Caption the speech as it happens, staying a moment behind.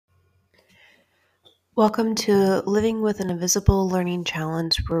Welcome to Living with an Invisible Learning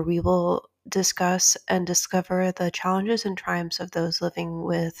Challenge, where we will discuss and discover the challenges and triumphs of those living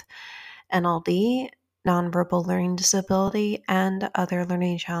with NLD, nonverbal learning disability, and other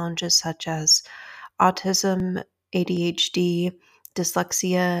learning challenges such as autism, ADHD,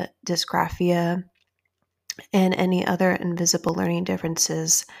 dyslexia, dysgraphia, and any other invisible learning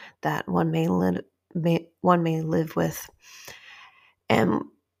differences that one may live with. And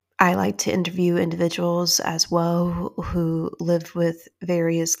I like to interview individuals as well who live with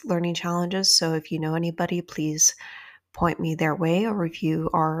various learning challenges. So if you know anybody, please point me their way, or if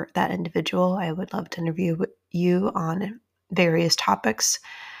you are that individual, I would love to interview you on various topics.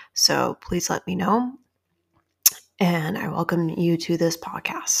 So please let me know. And I welcome you to this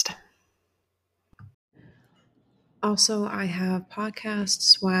podcast. Also, I have podcast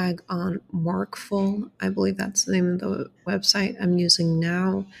swag on Markful. I believe that's the name of the website I'm using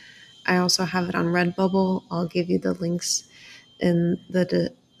now. I also have it on Redbubble. I'll give you the links in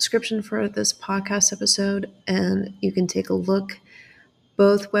the description for this podcast episode, and you can take a look.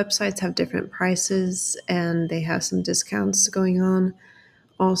 Both websites have different prices, and they have some discounts going on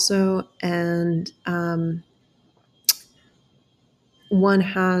also. And one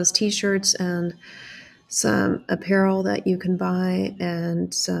has t-shirts and some apparel that you can buy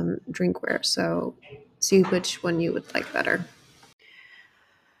and some drinkware. So see which one you would like better.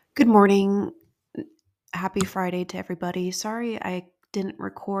 Good morning. Happy Friday to everybody. Sorry I didn't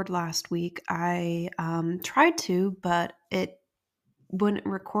record last week. I tried to, but it wouldn't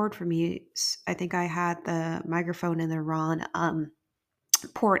record for me. I think I had the microphone in the wrong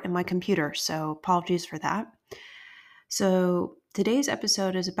port in my computer, so apologies for that. So today's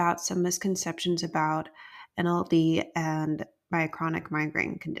episode is about some misconceptions about NLD and my chronic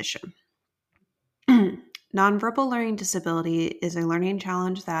migraine condition. Nonverbal learning disability is a learning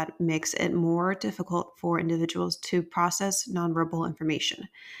challenge that makes it more difficult for individuals to process nonverbal information.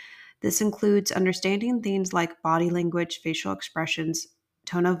 This includes understanding things like body language, facial expressions,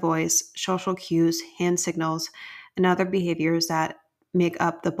 tone of voice, social cues, hand signals, and other behaviors that make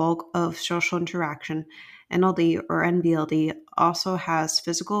up the bulk of social interaction. NLD or NVLD also has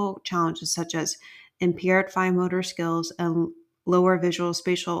physical challenges such as impaired fine motor skills and lower visual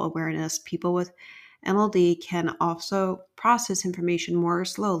spatial awareness. People with NLD can also process information more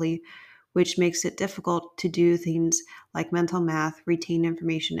slowly, which makes it difficult to do things like mental math, retain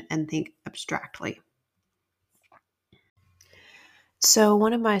information, and think abstractly. So,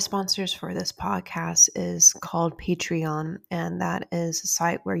 one of my sponsors for this podcast is called Patreon, and that is a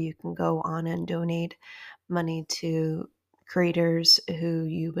site where you can go on and donate money to creators who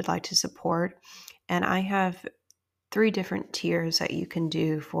you would like to support. And I have 3 different tiers that you can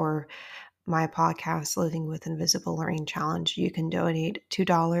do for my podcast, Living with Invisible Learning Challenge. You can donate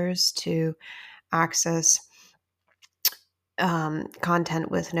 $2 to access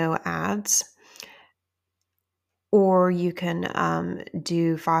content with no ads, or you can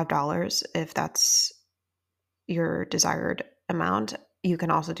do $5 if that's your desired amount. You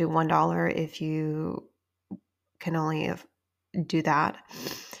can also do $1 if you can only do that.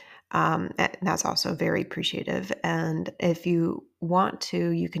 And that's also very appreciative. And if you want to,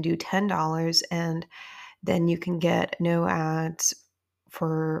 you can do $10, and then you can get no ads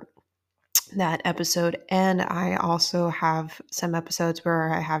for that episode. And I also have some episodes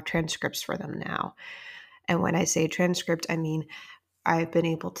where I have transcripts for them now. And when I say transcript, I mean I've been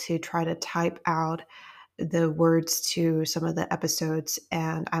able to try to type out the words to some of the episodes,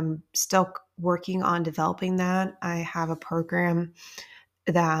 and I'm still working on developing that. I have a program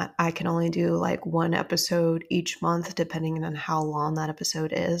that I can only do like one episode each month, depending on how long that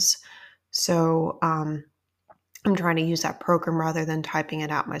episode is. So I'm trying to use that program rather than typing it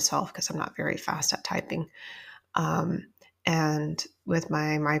out myself, because I'm not very fast at typing. And with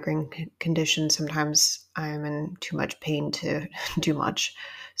my migraine condition, sometimes I'm in too much pain to do much.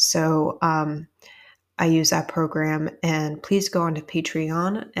 So I use that program, and please go onto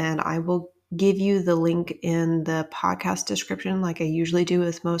Patreon, and I will give you the link in the podcast description like I usually do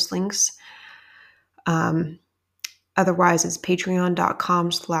with most links. Otherwise, it's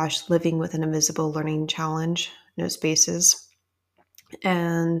patreon.com/living with an invisible learning challenge, no spaces.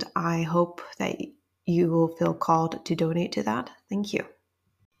 And I hope that you will feel called to donate to that. Thank you.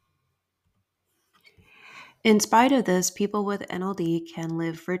 In spite of this, people with NLD can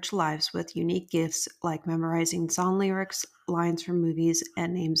live rich lives with unique gifts like memorizing song lyrics, lines from movies,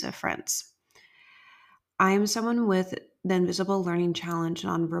 and names of friends. I am someone with the Invisible Learning Challenge,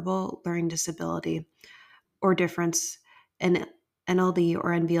 nonverbal learning disability, or difference, in NLD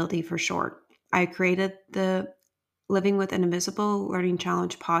or NVLD for short. I created the Living with an Invisible Learning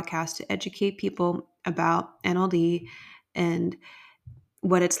Challenge podcast to educate people about NLD and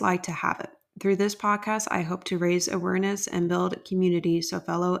what it's like to have it. Through this podcast, I hope to raise awareness and build community so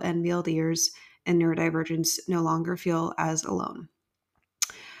fellow NVLDers and neurodivergents no longer feel as alone.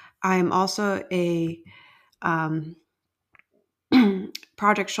 I am also a um,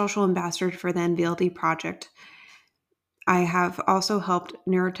 project social ambassador for the NVLD project. I have also helped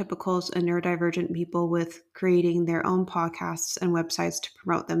neurotypicals and neurodivergent people with creating their own podcasts and websites to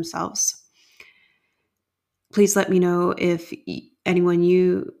promote themselves. Please let me know if anyone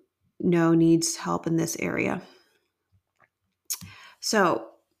you know needs help in this area. So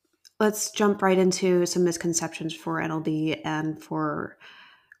let's jump right into some misconceptions for NLD and for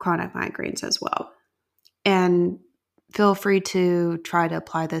chronic migraines as well. And feel free to try to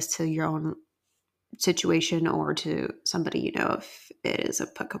apply this to your own situation or to somebody you know if it is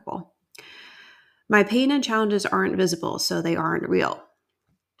applicable. My pain and challenges aren't visible, so they aren't real.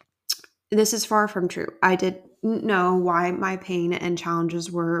 This is far from true. I didn't know why my pain and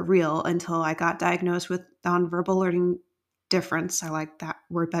challenges were real until I got diagnosed with nonverbal learning difference. I like that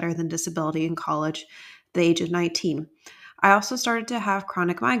word better than disability in college, at the age of 19. I also started to have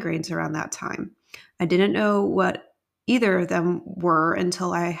chronic migraines around that time. I didn't know what either of them were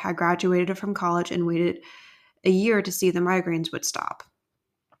until I had graduated from college and waited a year to see the migraines would stop.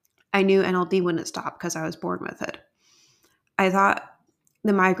 I knew NLD wouldn't stop because I was born with it. I thought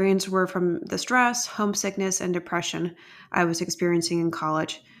the migraines were from the stress, homesickness, and depression I was experiencing in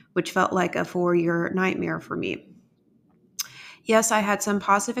college, which felt like a 4-year nightmare for me. Yes, I had some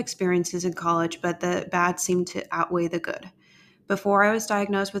positive experiences in college, but the bad seemed to outweigh the good. Before I was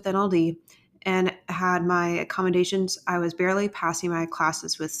diagnosed with NLD and had my accommodations, I was barely passing my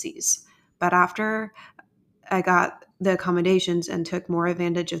classes with C's. But after I got the accommodations and took more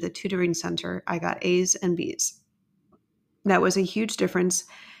advantage of the tutoring center, I got A's and B's. That was a huge difference,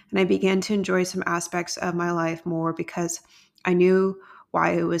 and I began to enjoy some aspects of my life more because I knew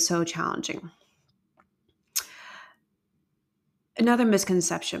why it was so challenging. Another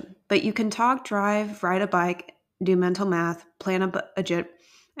misconception, but you can talk, drive, ride a bike, do mental math, plan a budget,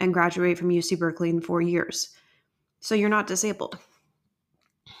 and graduate from UC Berkeley in 4 years. So you're not disabled.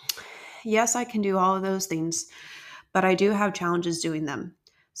 Yes, I can do all of those things, but I do have challenges doing them.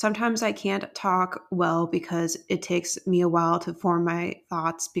 Sometimes I can't talk well because it takes me a while to form my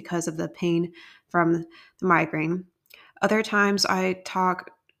thoughts because of the pain from the migraine. Other times I talk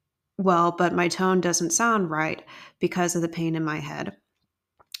well, but my tone doesn't sound right because of the pain in my head.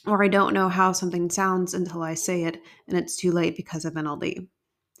 Or I don't know how something sounds until I say it, and it's too late because of NLD.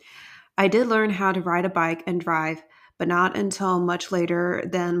 I did learn how to ride a bike and drive, but not until much later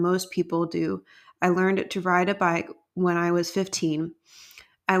than most people do. I learned to ride a bike when I was 15.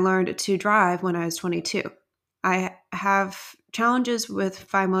 I learned to drive when I was 22. I have challenges with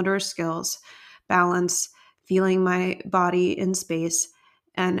fine motor skills, balance, feeling my body in space,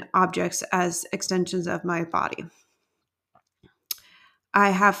 and objects as extensions of my body. I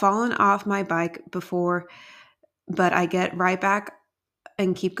have fallen off my bike before, but I get right back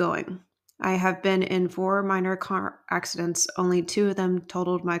and keep going. I have been in 4 minor car accidents, only 2 of them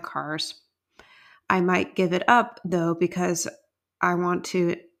totaled my cars. I might give it up though because I want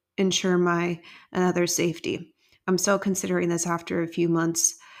to ensure my and others' safety. I'm still considering this after a few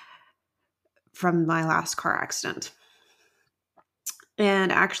months from my last car accident.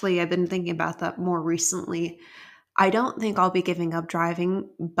 And actually, I've been thinking about that more recently. I don't think I'll be giving up driving,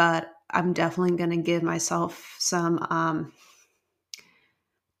 but I'm definitely going to give myself some,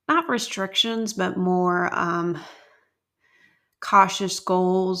 not restrictions, but more cautious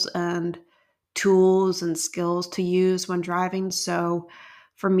goals and tools and skills to use when driving. So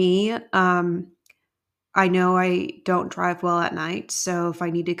for me, I know I don't drive well at night. So if I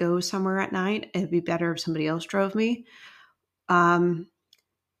need to go somewhere at night, it'd be better if somebody else drove me. Um,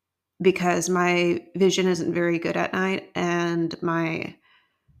 because my vision isn't very good at night and I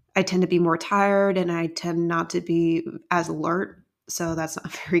tend to be more tired and I tend not to be as alert. So that's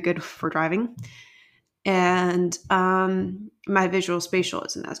not very good for driving. And my visual spatial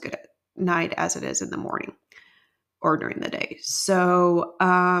isn't as good at night as it is in the morning or during the day. So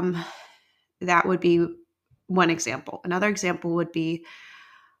that would be one example. Another example would be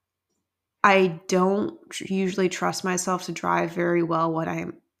I don't usually trust myself to drive very well when I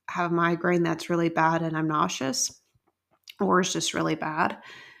have a migraine that's really bad and I'm nauseous or it's just really bad.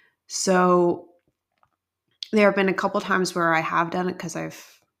 So there have been a couple times where I have done it because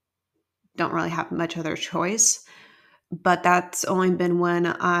I've don't really have much other choice. But that's only been when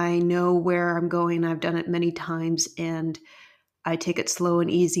I know where I'm going. I've done it many times and I take it slow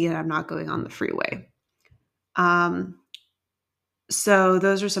and easy and I'm not going on the freeway. So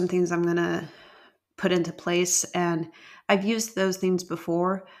those are some things I'm going to put into place. And I've used those things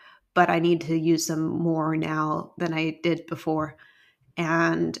before, but I need to use them more now than I did before.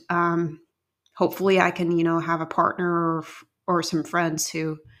 And hopefully I can, have a partner or some friends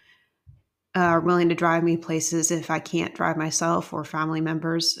who are willing to drive me places if I can't drive myself, or family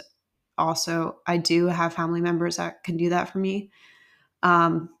members. Also, I do have family members that can do that for me.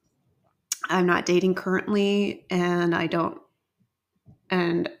 Um, I'm not dating currently, and I do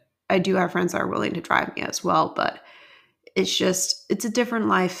have friends that are willing to drive me as well, but it's a different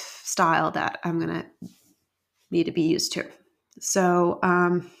lifestyle that I'm going to need to be used to. So,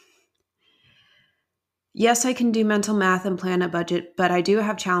 yes, I can do mental math and plan a budget, but I do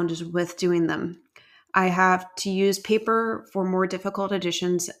have challenges with doing them. I have to use paper for more difficult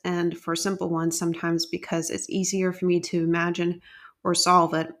additions and for simple ones sometimes because it's easier for me to imagine or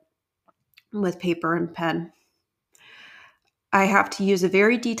solve it with paper and pen. I have to use a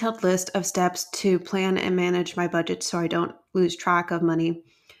very detailed list of steps to plan and manage my budget so I don't lose track of money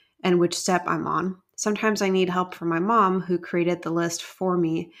and which step I'm on. Sometimes I need help from my mom, who created the list for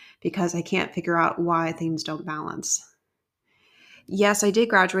me because I can't figure out why things don't balance. Yes, I did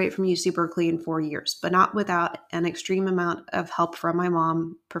graduate from UC Berkeley in 4 years, but not without an extreme amount of help from my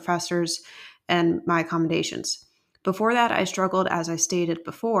mom, professors, and my accommodations. Before that, I struggled, as I stated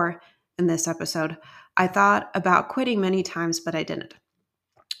before in this episode. I thought about quitting many times, but I didn't.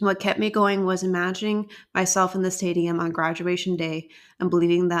 What kept me going was imagining myself in the stadium on graduation day and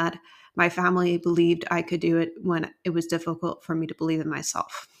believing that my family believed I could do it when it was difficult for me to believe in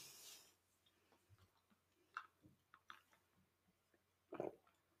myself.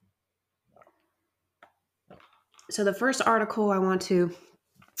 So, the first article I want to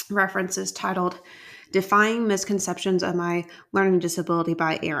reference is titled Defying Misconceptions of My Learning Disability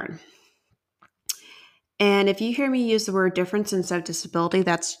by Erin. And if you hear me use the word difference instead of disability,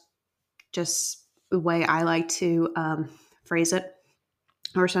 that's just the way I like to phrase it.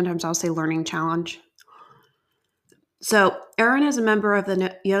 Or sometimes I'll say learning challenge. So, Erin is a member of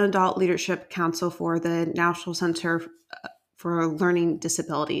the Young Adult Leadership Council for the National Center for Learning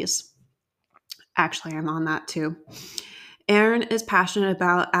Disabilities. Actually, I'm on that too. Erin is passionate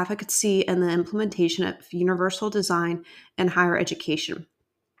about advocacy and the implementation of universal design in higher education.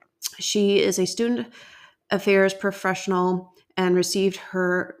 She is a student affairs professional and received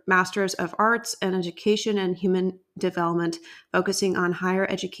her Master's of Arts in Education and Human Development, focusing on higher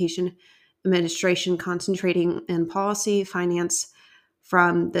education administration, concentrating in policy finance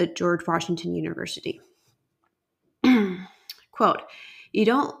from the George Washington University. Quote, "You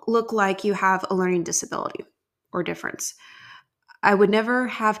don't look like you have a learning disability or difference. I would never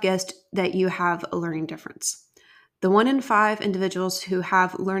have guessed that you have a learning difference. The 1 in 5 individuals who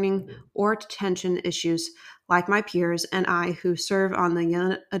have learning or attention issues, like my peers and I who serve on the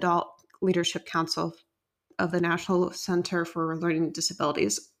Young Adult Leadership Council of the National Center for Learning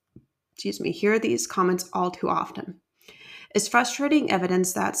Disabilities, hear these comments all too often. It's frustrating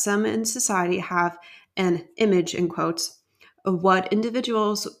evidence that some in society have an image, in quotes, of what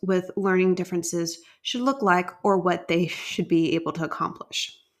individuals with learning differences should look like or what they should be able to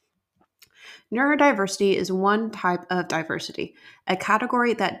accomplish. Neurodiversity is one type of diversity, a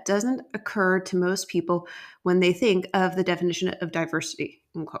category that doesn't occur to most people when they think of the definition of diversity,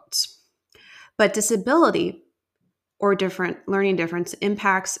 in quotes. But disability or different learning difference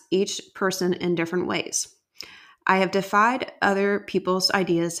impacts each person in different ways. I have defied other people's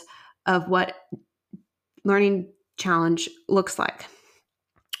ideas of what learning challenge looks like.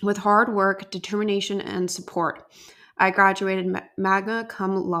 With hard work, determination, and support, I graduated magna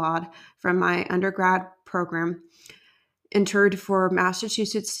cum laude from my undergrad program, entered for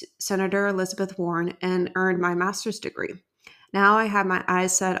Massachusetts Senator Elizabeth Warren, and earned my master's degree. Now I have my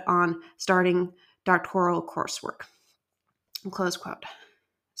eyes set on starting doctoral coursework." Close quote.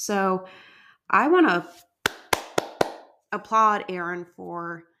 So I want to applaud Erin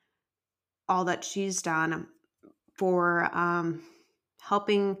for all that she's done, for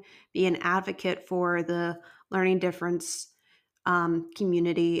helping be an advocate for the learning difference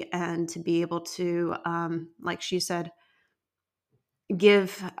community, and to be able to, like she said,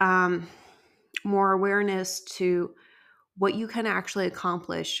 give more awareness to what you can actually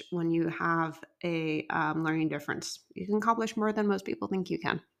accomplish when you have a learning difference. You can accomplish more than most people think you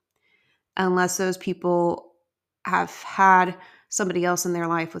can, unless those people have had somebody else in their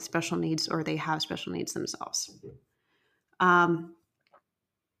life with special needs, or they have special needs themselves. Um,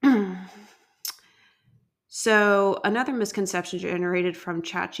 so another misconception generated from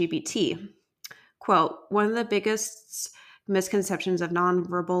ChatGPT, quote, "One of the biggest misconceptions of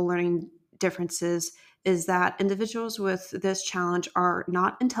nonverbal learning differences is that individuals with this challenge are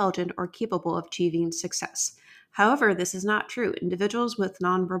not intelligent or capable of achieving success. However, this is not true. Individuals with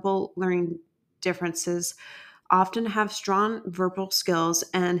nonverbal learning differences often have strong verbal skills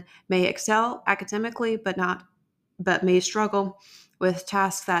and may excel academically but may struggle with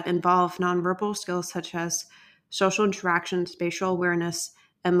tasks that involve nonverbal skills such as social interaction, spatial awareness,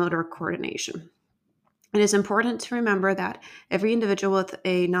 and motor coordination. It is important to remember that every individual with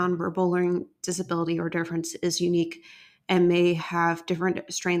a nonverbal learning disability or difference is unique and may have different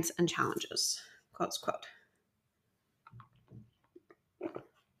strengths and challenges. Close quote.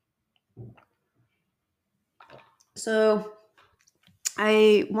 So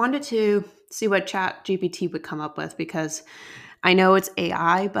I wanted to see what Chat GPT would come up with because I know it's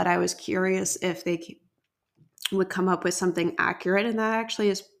AI, but I was curious if they would come up with something accurate, and that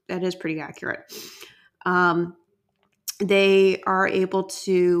is pretty accurate. Um, they are able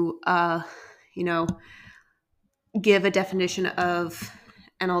to, you know, give a definition of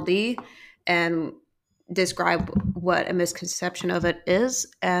NLD and describe what a misconception of it is,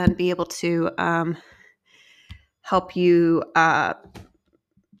 and be able to help you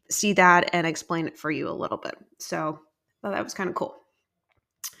see that and explain it for you a little bit. So well, that was kind of cool.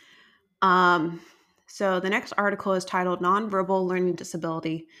 Um, so the next article is titled Nonverbal Learning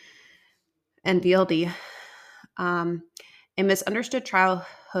Disability NVLD, um, a Misunderstood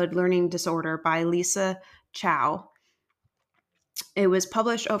Childhood Learning Disorder by Lisa Chow. It was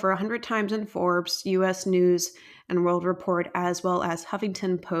published over 100 times in Forbes, US News and World Report, as well as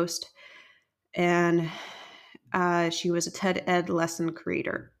Huffington Post. And she was a TED Ed lesson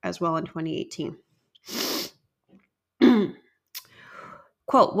creator as well in 2018.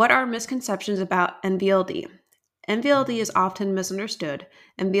 Quote, what are misconceptions about NVLD? NVLD is often misunderstood.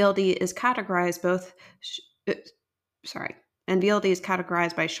 NVLD is categorized both, sorry, NVLD is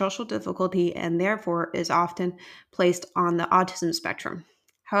categorized by social difficulty and therefore is often placed on the autism spectrum.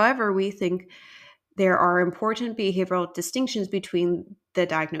 However, we think there are important behavioral distinctions between the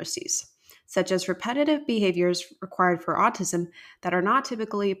diagnoses, such as repetitive behaviors required for autism that are not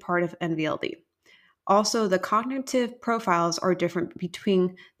typically part of NVLD. Also, the cognitive profiles are different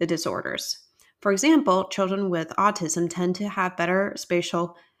between the disorders. For example, children with autism tend to have better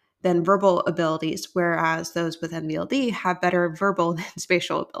spatial than verbal abilities, whereas those with NVLD have better verbal than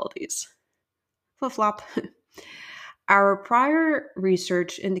spatial abilities. Flip flop. Our prior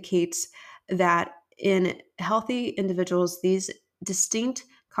research indicates that in healthy individuals, these distinct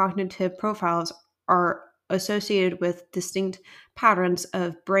cognitive profiles are associated with distinct patterns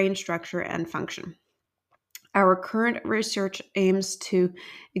of brain structure and function. Our current research aims to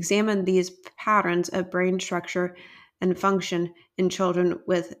examine these patterns of brain structure and function in children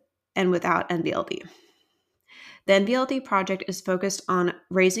with and without NVLD. The NVLD project is focused on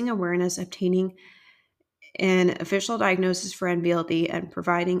raising awareness, obtaining an official diagnosis for NVLD, and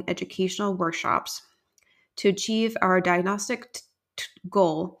providing educational workshops. To achieve our diagnostic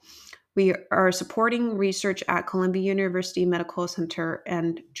goal, we are supporting research at Columbia University Medical Center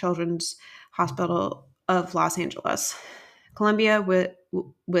and Children's Hospital of Los Angeles. Columbia,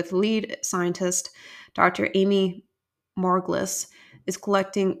 with lead scientist Dr. Amy Marglis, is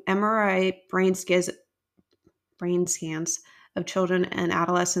collecting MRI brain scans of children and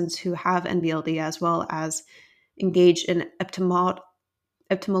adolescents who have NVLD, as well as engage in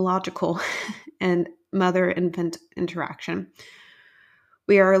etymological and mother-infant interaction.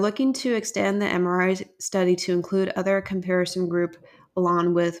 We are looking to extend the MRI study to include other comparison group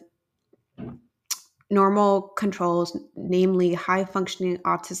along with normal controls, namely high-functioning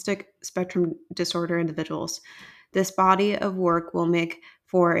autistic spectrum disorder individuals. This body of work will make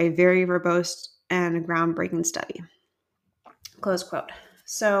for a very robust and groundbreaking study. Close quote.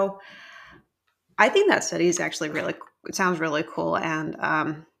 So I think that study is actually it sounds really cool, and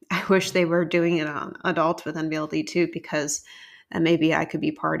I wish they were doing it on adults with NVLD too, because maybe I could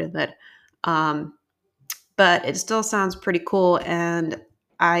be part of it. But it still sounds pretty cool, and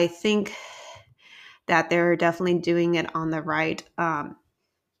I think that they're definitely doing it on the right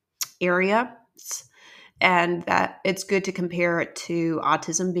area, and that it's good to compare it to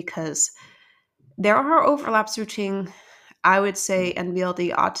autism because there are overlaps between, I would say,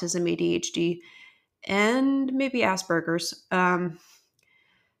 NVLD, autism, ADHD, and maybe Asperger's.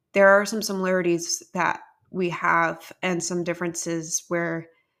 There are some similarities that we have and some differences where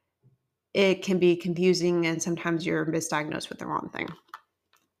it can be confusing and sometimes you're misdiagnosed with the wrong thing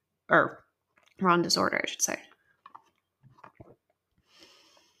or wrong disorder, I should say.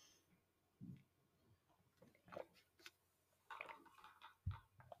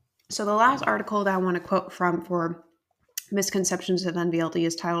 So the last article that I want to quote from for Misconceptions of NVLD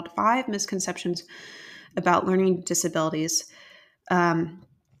is titled 5 Misconceptions about learning disabilities.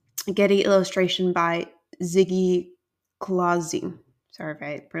 Getty illustration by Ziggy Clausing. Sorry if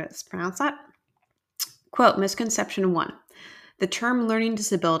I mispronounced that. Quote, Misconception 1. The term learning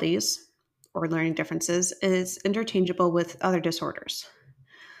disabilities or learning differences is interchangeable with other disorders.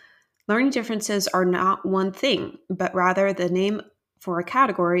 Learning differences are not one thing, but rather the name for a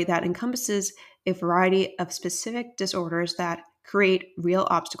category that encompasses a variety of specific disorders that create real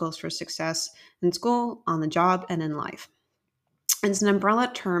obstacles for success in school, on the job, and in life. It's an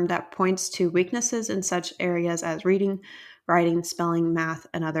umbrella term that points to weaknesses in such areas as reading, writing, spelling, math,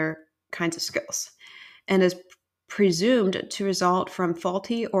 and other kinds of skills, and is presumed to result from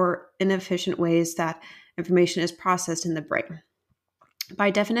faulty or inefficient ways that information is processed in the brain. By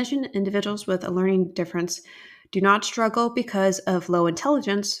definition, individuals with a learning difference do not struggle because of low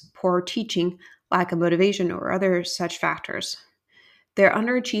intelligence, poor teaching, lack of motivation, or other such factors. Their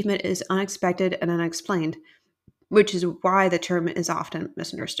underachievement is unexpected and unexplained, which is why the term is often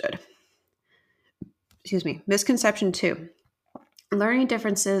misunderstood. Misconception 2. Learning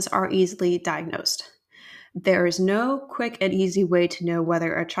differences are easily diagnosed. There is no quick and easy way to know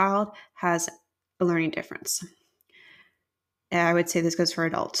whether a child has a learning difference. And I would say this goes for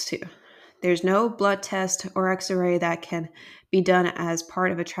adults too. There's no blood test or x-ray that can be done as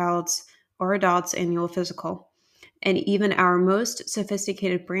part of a child's or adult's annual physical. And even our most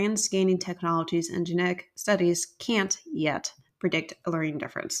sophisticated brain scanning technologies and genetic studies can't yet predict a learning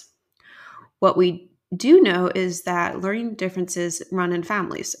difference. What we do know is that learning differences run in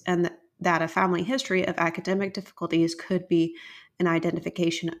families, and that a family history of academic difficulties could be an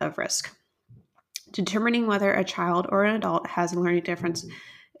identification of risk. Determining whether a child or an adult has a learning difference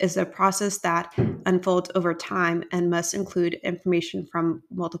is a process that unfolds over time and must include information from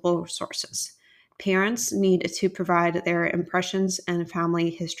multiple sources. Parents need to provide their impressions and family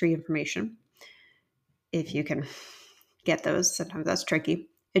history information, if you can get those. Sometimes that's tricky.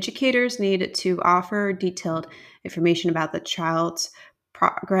 Educators need to offer detailed information about the child's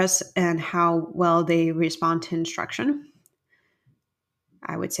progress and how well they respond to instruction.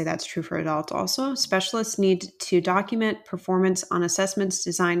 I would say that's true for adults also. Specialists need to document performance on assessments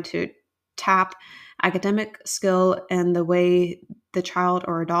designed to tap academic skill and the way the child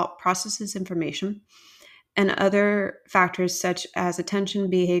or adult processes information, and other factors such as attention,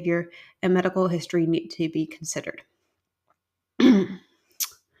 behavior, and medical history need to be considered.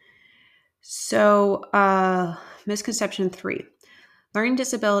 Misconception 3. Learning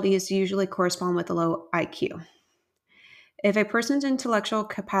disabilities usually correspond with a low IQ. If a person's intellectual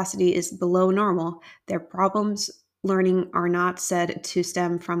capacity is below normal, their problems learning are not said to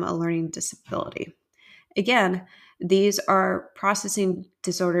stem from a learning disability. Again, these are processing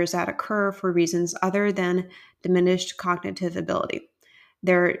disorders that occur for reasons other than diminished cognitive ability.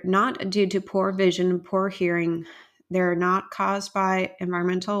 They're not due to poor vision, poor hearing. They're not caused by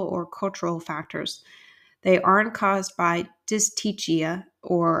environmental or cultural factors. They aren't caused by dyslexia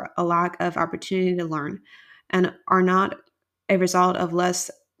or a lack of opportunity to learn, and are not a result of less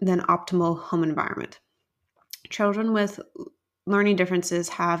than optimal home environment. Children with learning differences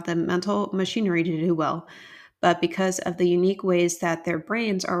have the mental machinery to do well, but because of the unique ways that their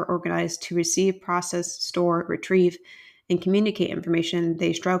brains are organized to receive, process, store, retrieve, and communicate information,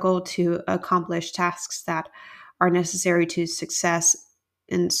 they struggle to accomplish tasks that are necessary to success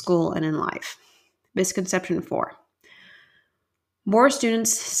in school and in life. Misconception 4. More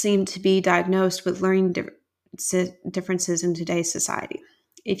students seem to be diagnosed with learning differences in today's society.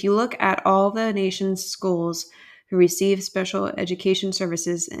 If you look at all the nation's schools who receive special education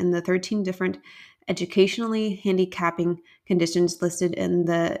services in the 13 different educationally handicapping conditions listed in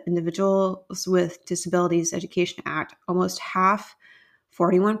the Individuals with Disabilities Education Act, almost half,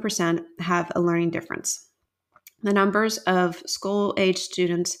 41%, have a learning difference. The numbers of school-age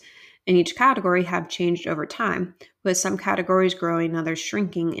students in each category have changed over time, with some categories growing and others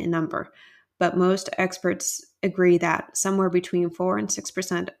shrinking in number. But most experts agree that somewhere between 4 and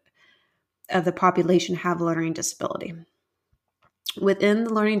 6% of the population have a learning disability. Within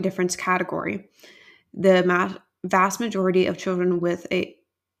the learning difference category, the vast majority of children will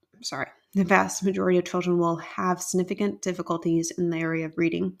have significant difficulties in the area of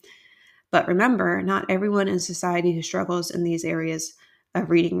reading. But remember, not everyone in society who struggles in these areas of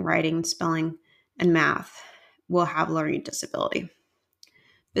reading, writing, spelling, and math will have a learning disability.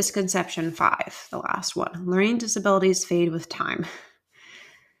 Misconception 5, the last one. Learning disabilities fade with time.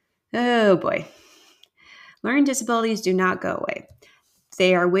 Oh boy. Learning disabilities do not go away.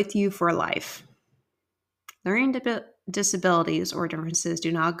 They are with you for life. Learning disabilities or differences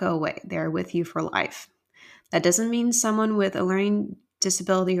do not go away. They are with you for life. That doesn't mean someone with a learning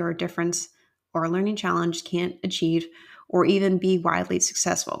disability or difference or learning challenge can't achieve or even be widely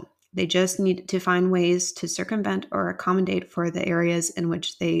successful. They just need to find ways to circumvent or accommodate for the areas in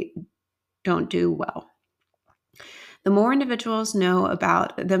which they don't do well. The more individuals know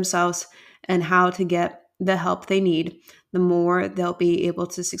about themselves and how to get the help they need, the more they'll be able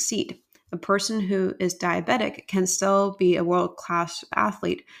to succeed. A person who is diabetic can still be a world class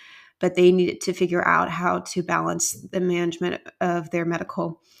athlete, but they need to figure out how to balance the management of their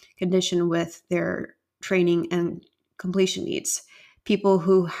medical condition with their training and completion needs. People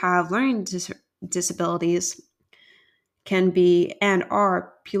who have learning disabilities can be and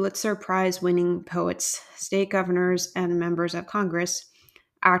are Pulitzer Prize winning poets, state governors, and members of Congress,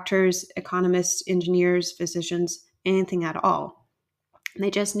 actors, economists, engineers, physicians, anything at all.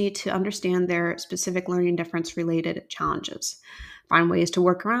 They just need to understand their specific learning difference related challenges, find ways to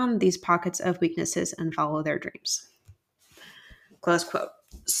work around these pockets of weaknesses, and follow their dreams. Close quote.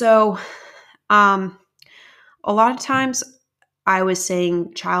 So, a lot of times I was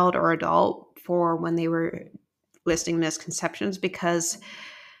saying child or adult for when they were listing misconceptions because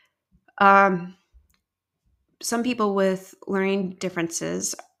um, some people with learning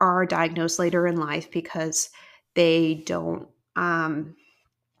differences are diagnosed later in life because they don't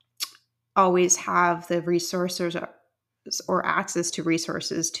always have the resources or access to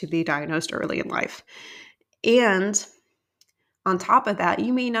resources to be diagnosed early in life. And on top of that,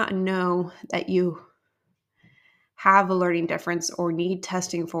 you may not know that you have a learning difference or need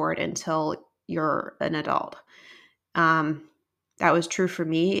testing for it until you're an adult. Um, that was true for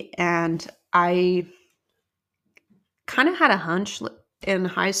me. And I kind of had a hunch in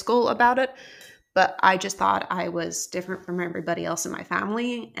high school about it, but I just thought I was different from everybody else in my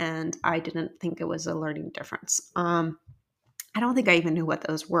family. And I didn't think it was a learning difference. I don't think I even knew what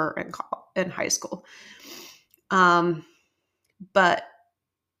those were in high school. But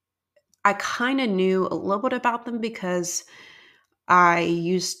I kind of knew a little bit about them because I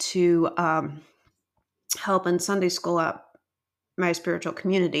used to help in Sunday school at my spiritual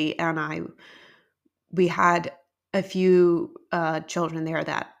community, and we had a few children there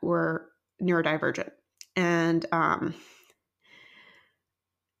that were neurodivergent, and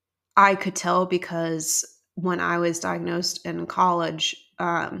I could tell because when I was diagnosed in college,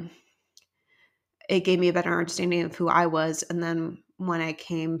 it gave me a better understanding of who I was, and then when I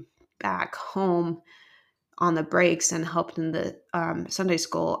came back home on the breaks and helped in the Sunday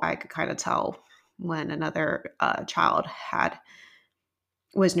school, I could kind of tell when another child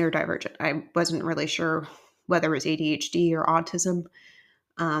was neurodivergent. I wasn't really sure whether it was ADHD or autism,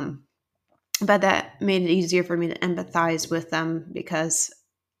 um, but that made it easier for me to empathize with them because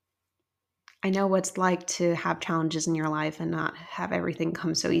I know what it's like to have challenges in your life and not have everything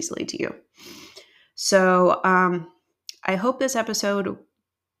come so easily to you. So I hope this episode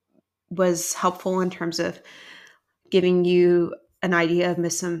was helpful in terms of giving you an idea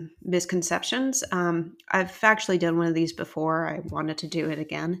of some misconceptions. I've actually done one of these before. I wanted to do it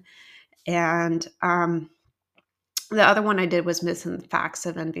again. And the other one I did was missing the facts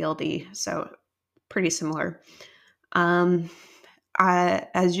of NVLD. So pretty similar. As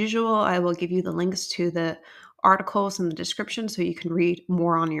usual, I will give you the links to the articles in the description so you can read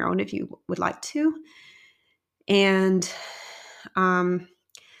more on your own if you would like to. And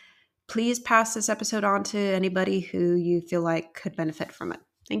please pass this episode on to anybody who you feel like could benefit from it.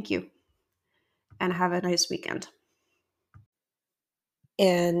 Thank you, and have a nice weekend.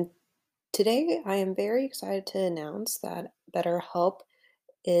 And today I am very excited to announce that BetterHelp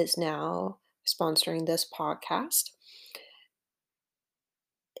is now sponsoring this podcast.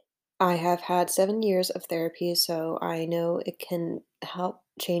 I have had 7 years of therapy, so I know it can help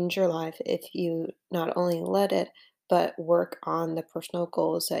change your life if you not only let it, but work on the personal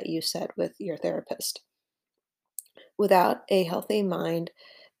goals that you set with your therapist. Without a healthy mind,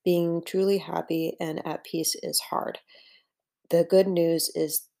 being truly happy and at peace is hard. The good news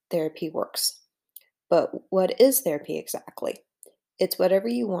is therapy works. But what is therapy exactly? It's whatever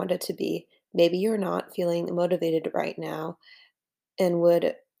you want it to be. Maybe you're not feeling motivated right now and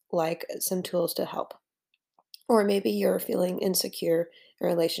would like some tools to help. Or maybe you're feeling insecure in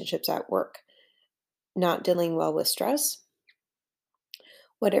relationships at work, not dealing well with stress.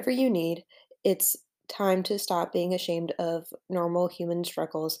 Whatever you need, it's time to stop being ashamed of normal human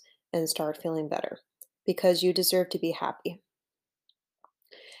struggles and start feeling better because you deserve to be happy.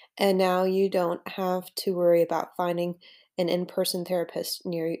 And now you don't have to worry about finding an in person therapist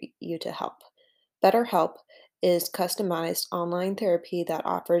near you to help. BetterHelp is customized online therapy that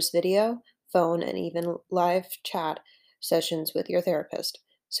offers video, phone, and even live chat sessions with your therapist.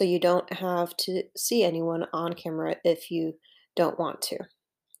 So you don't have to see anyone on camera if you don't want to.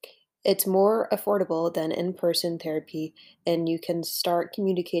 It's more affordable than in person therapy, and you can start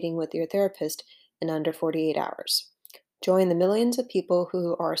communicating with your therapist in under 48 hours. Join the millions of people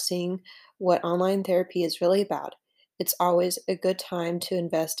who are seeing what online therapy is really about. It's always a good time to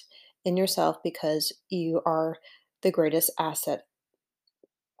invest in yourself because you are the greatest asset.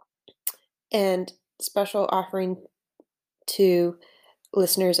 And special offering to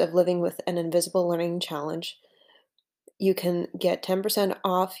listeners of Living with an Invisible Learning Challenge. You can get 10%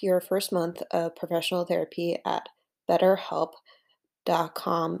 off your first month of professional therapy at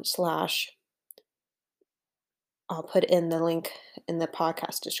betterhelp.com/. I'll put in the link in the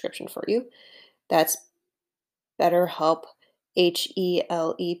podcast description for you. That's BetterHelp,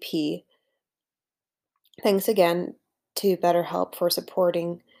 HELEP. Thanks again to BetterHelp for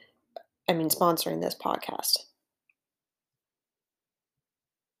sponsoring this podcast.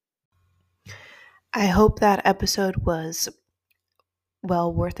 I hope that episode was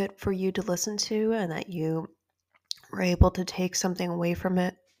well worth it for you to listen to and that you were able to take something away from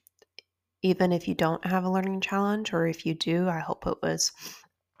it, even if you don't have a learning challenge, or if you do. I hope it was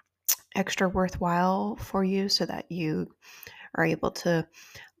extra worthwhile for you so that you are able to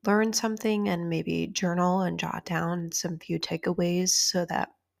learn something and maybe journal and jot down some few takeaways so that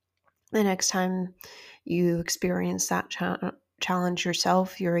the next time you experience that challenge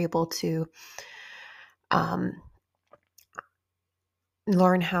yourself, you're able to um,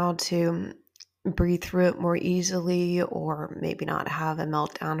 learn how to breathe through it more easily, or maybe not have a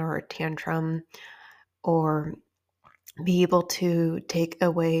meltdown or a tantrum, or be able to take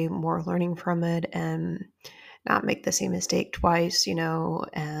away more learning from it and not make the same mistake twice,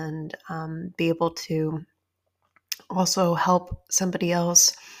 and be able to also help somebody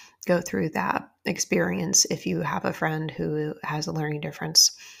else go through that experience if you have a friend who has a learning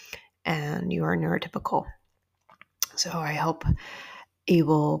difference and you are neurotypical. So I hope you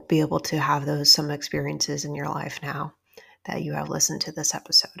will be able to have some experiences in your life now that you have listened to this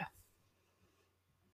episode.